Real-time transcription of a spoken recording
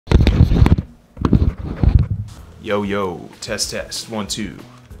Yo, yo, test, test, 1, 2.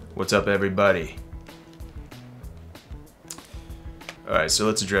 What's up, everybody? Alright, so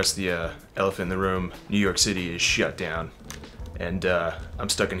let's address the elephant in the room. New York City is shut down, and I'm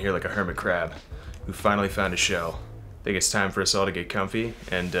stuck in here like a hermit crab who finally found a shell. I think it's time for us all to get comfy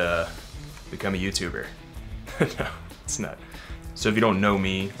and become a YouTuber. No, it's not. So if you don't know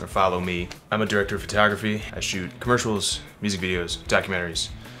me or follow me, I'm a director of photography. I shoot commercials, music videos, documentaries,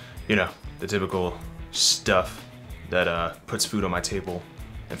 you know, the typical stuff that puts food on my table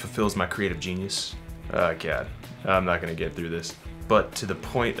and fulfills my creative genius. Oh God, I'm not gonna get through this. But to the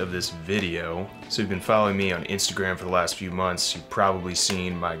point of this video, so if you've been following me on Instagram for the last few months, you've probably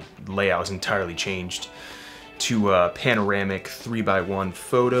seen my layout has entirely changed to panoramic 3x1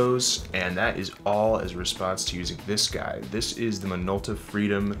 photos, and that is all as a response to using this guy. This is the Minolta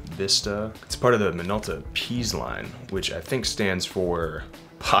Freedom Vista. It's part of the Minolta Peas line, which I think stands for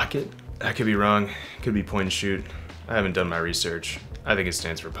pocket. I could be wrong, could be point and shoot. I haven't done my research. I think it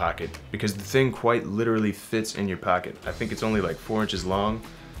stands for pocket because the thing quite literally fits in your pocket. I think it's only like 4 inches long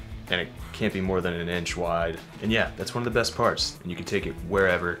and it can't be more than 1 inch wide. And yeah, that's one of the best parts. And you can take it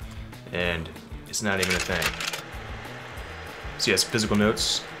wherever and it's not even a thing. So yes, physical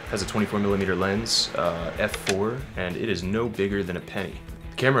notes, has a 24mm lens, f4, and it is no bigger than a penny.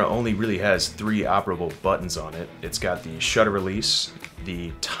 The camera only really has 3 operable buttons on it. It's got the shutter release,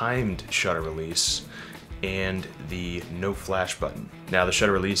 the timed shutter release, and the no flash button. Now the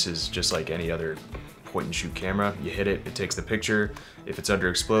shutter release is just like any other point and shoot camera. You hit it, it takes the picture. If it's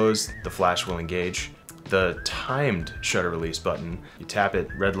underexposed, the flash will engage. The timed shutter release button, you tap it,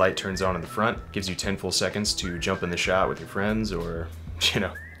 red light turns on in the front, gives you 10 full seconds to jump in the shot with your friends or, you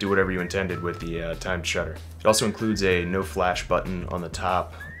know, do whatever you intended with the timed shutter. It also includes a no flash button on the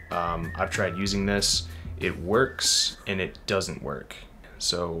top. I've tried using this. It works and it doesn't work.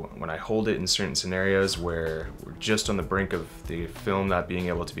 So when I hold it in certain scenarios where we're just on the brink of the film not being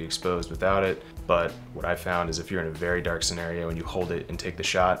able to be exposed without it, but what I found is if you're in a very dark scenario and you hold it and take the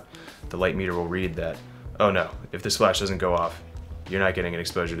shot, the light meter will read that, oh no, if this flash doesn't go off, you're not getting an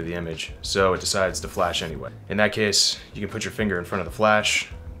exposure to the image. So it decides to flash anyway. In that case, you can put your finger in front of the flash,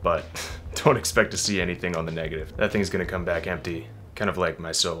 but don't expect to see anything on the negative. That thing's gonna come back empty, kind of like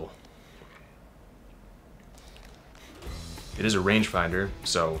my soul. It is a rangefinder,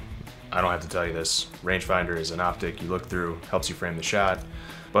 so I don't have to tell you this. Rangefinder is an optic you look through, helps you frame the shot,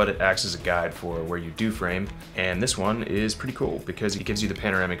 but it acts as a guide for where you do frame. And this one is pretty cool because it gives you the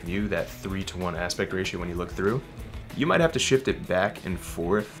panoramic view, that 3:1 aspect ratio when you look through. You might have to shift it back and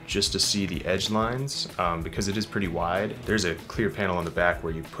forth just to see the edge lines because it is pretty wide. There's a clear panel on the back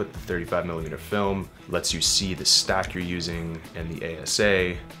where you put the 35mm film, lets you see the stock you're using and the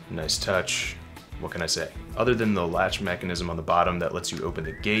ASA, nice touch. What can I say? Other than the latch mechanism on the bottom that lets you open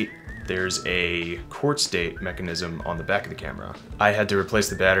the gate, there's a quartz date mechanism on the back of the camera. I had to replace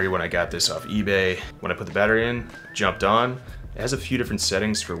the battery when I got this off eBay. When I put the battery in, jumped on, it has a few different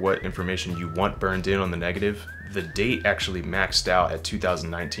settings for what information you want burned in on the negative. The date actually maxed out at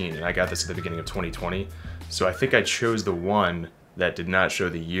 2019, and I got this at the beginning of 2020. So I think I chose the one that did not show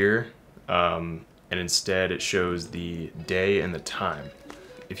the year, and instead it shows the day and the time.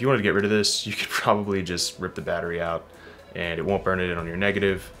 If you wanted to get rid of this, you could probably just rip the battery out and it won't burn it in on your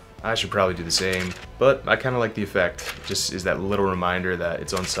negative. I should probably do the same, but I kind of like the effect. Just is that little reminder that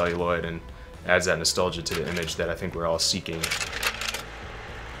it's on celluloid and adds that nostalgia to the image that I think we're all seeking.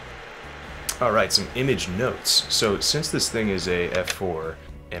 All right, some image notes. So since this thing is a f4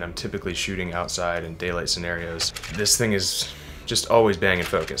 and I'm typically shooting outside in daylight scenarios, this thing is just always bang in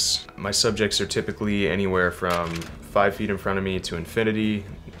focus. My subjects are typically anywhere from 5 feet in front of me to infinity,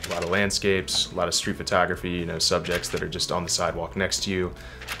 a lot of landscapes, a lot of street photography, you know, subjects that are just on the sidewalk next to you.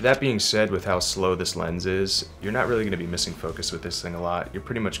 That being said, with how slow this lens is, you're not really gonna be missing focus with this thing a lot. You're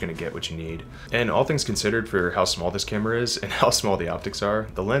pretty much gonna get what you need. And all things considered for how small this camera is and how small the optics are,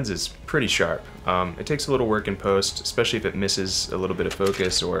 the lens is pretty sharp. It takes a little work in post, especially if it misses a little bit of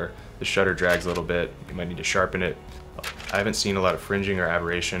focus or the shutter drags a little bit. You might need to sharpen it. I haven't seen a lot of fringing or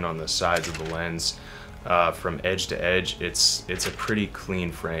aberration on the sides of the lens. From edge to edge, it's a pretty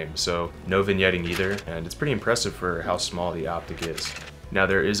clean frame, so no vignetting either, and it's pretty impressive for how small the optic is. Now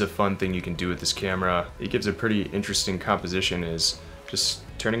there is a fun thing you can do with this camera. It gives a pretty interesting composition, is just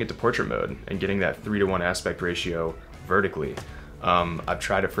turning it to portrait mode and getting that 3:1 aspect ratio vertically. I've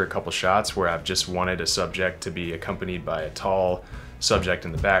tried it for a couple shots where I've just wanted a subject to be accompanied by a tall subject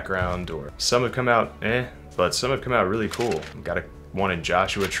in the background, or some have come out but some have come out really cool. Got one in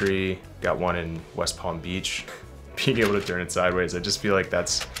Joshua Tree, got one in West Palm Beach. Being able to turn it sideways, I just feel like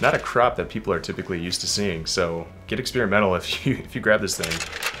that's not a crop that people are typically used to seeing. So get experimental if you grab this thing.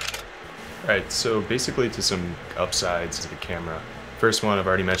 Alright, so basically to some upsides to the camera. First one I've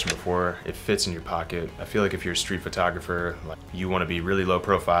already mentioned before, it fits in your pocket. I feel like if you're a street photographer, like, you want to be really low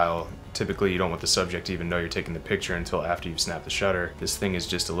profile. Typically you don't want the subject to even know you're taking the picture until after you've snapped the shutter. This thing is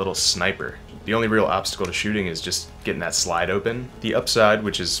just a little sniper. The only real obstacle to shooting is just getting that slide open. The upside,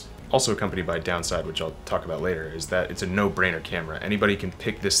 which is also accompanied by a downside, which I'll talk about later, is that it's a no-brainer camera. Anybody can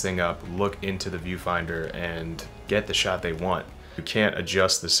pick this thing up, look into the viewfinder, and get the shot they want. You can't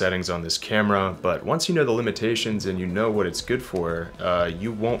adjust the settings on this camera, but once you know the limitations and you know what it's good for,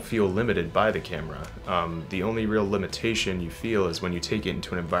 you won't feel limited by the camera. The only real limitation you feel is when you take it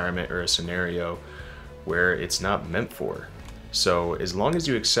into an environment or a scenario where it's not meant for. So as long as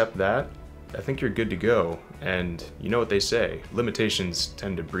you accept that, I think you're good to go. And you know what they say, limitations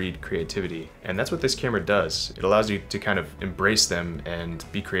tend to breed creativity. And that's what this camera does. It allows you to kind of embrace them and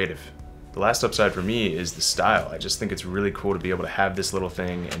be creative. The last upside for me is the style. I just think it's really cool to be able to have this little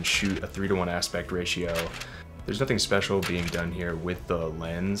thing and shoot a 3:1 aspect ratio. There's nothing special being done here with the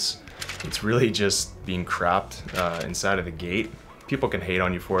lens. It's really just being cropped inside of the gate. People can hate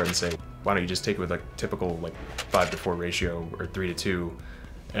on you for it and say, why don't you just take it with like typical like 5:4 ratio or 3:2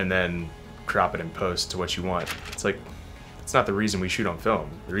 and then crop it in post to what you want. It's like, it's not the reason we shoot on film.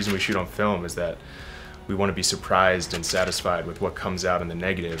 The reason we shoot on film is that we want to be surprised and satisfied with what comes out in the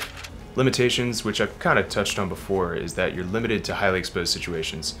negative. Limitations, which I've kind of touched on before, is that you're limited to highly exposed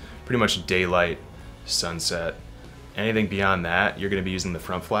situations. Pretty much daylight, sunset. Anything beyond that, you're going to be using the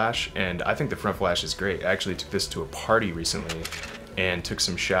front flash, and I think the front flash is great. I actually took this to a party recently and took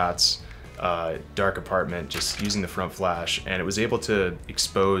some shots, dark apartment, just using the front flash, and it was able to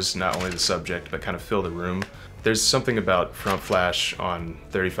expose not only the subject, but kind of fill the room. There's something about front flash on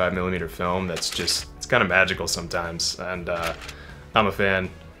 35mm film that's just, it's kind of magical sometimes, and I'm a fan.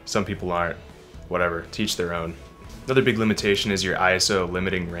 Some people aren't. Whatever, teach their own. Another big limitation is your ISO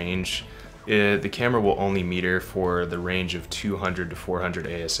limiting range. The camera will only meter for the range of 200 to 400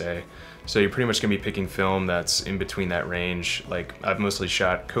 ASA. So you're pretty much gonna be picking film that's in between that range. Like, I've mostly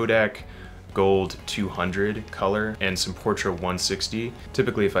shot Kodak Gold 200 color and some Portra 160.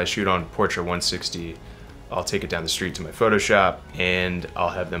 Typically if I shoot on Portra 160, I'll take it down the street to my Photoshop and I'll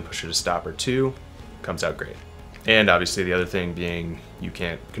have them push it a stop or two. Comes out great. And obviously the other thing being, you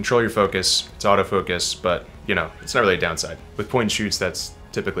can't control your focus, it's autofocus, but you know, it's not really a downside. With point and shoots, that's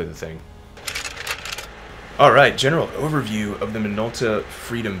typically the thing. Alright, general overview of the Minolta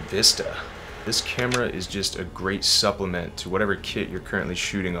Freedom Vista. This camera is just a great supplement to whatever kit you're currently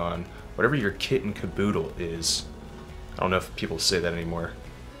shooting on, whatever your kit and caboodle is. I don't know if people say that anymore.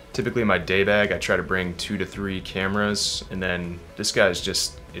 Typically in my day bag, I try to bring 2 to 3 cameras, and then this guy is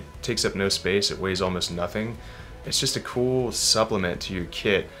just, it takes up no space, it weighs almost nothing. It's just a cool supplement to your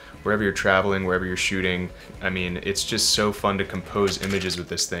kit, wherever you're traveling, wherever you're shooting. I mean, it's just so fun to compose images with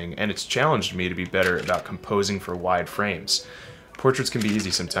this thing, and it's challenged me to be better about composing for wide frames. Portraits can be easy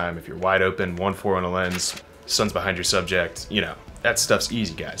sometimes if you're wide open, 1.4 on a lens, sun's behind your subject, you know, that stuff's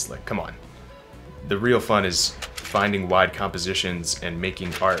easy, guys, like, come on. The real fun is finding wide compositions and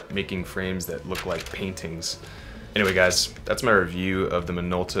making art, making frames that look like paintings. Anyway guys, that's my review of the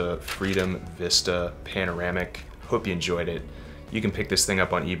Minolta Freedom Vista Panoramic. Hope you enjoyed it. You can pick this thing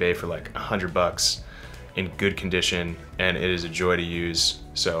up on eBay for like $100 in good condition, and it is a joy to use.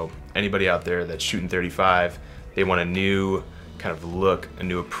 So anybody out there that's shooting 35, they want a new kind of look, a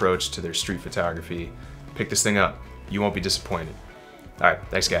new approach to their street photography, pick this thing up. You won't be disappointed. Alright,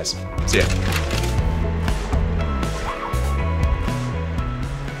 thanks guys. See ya.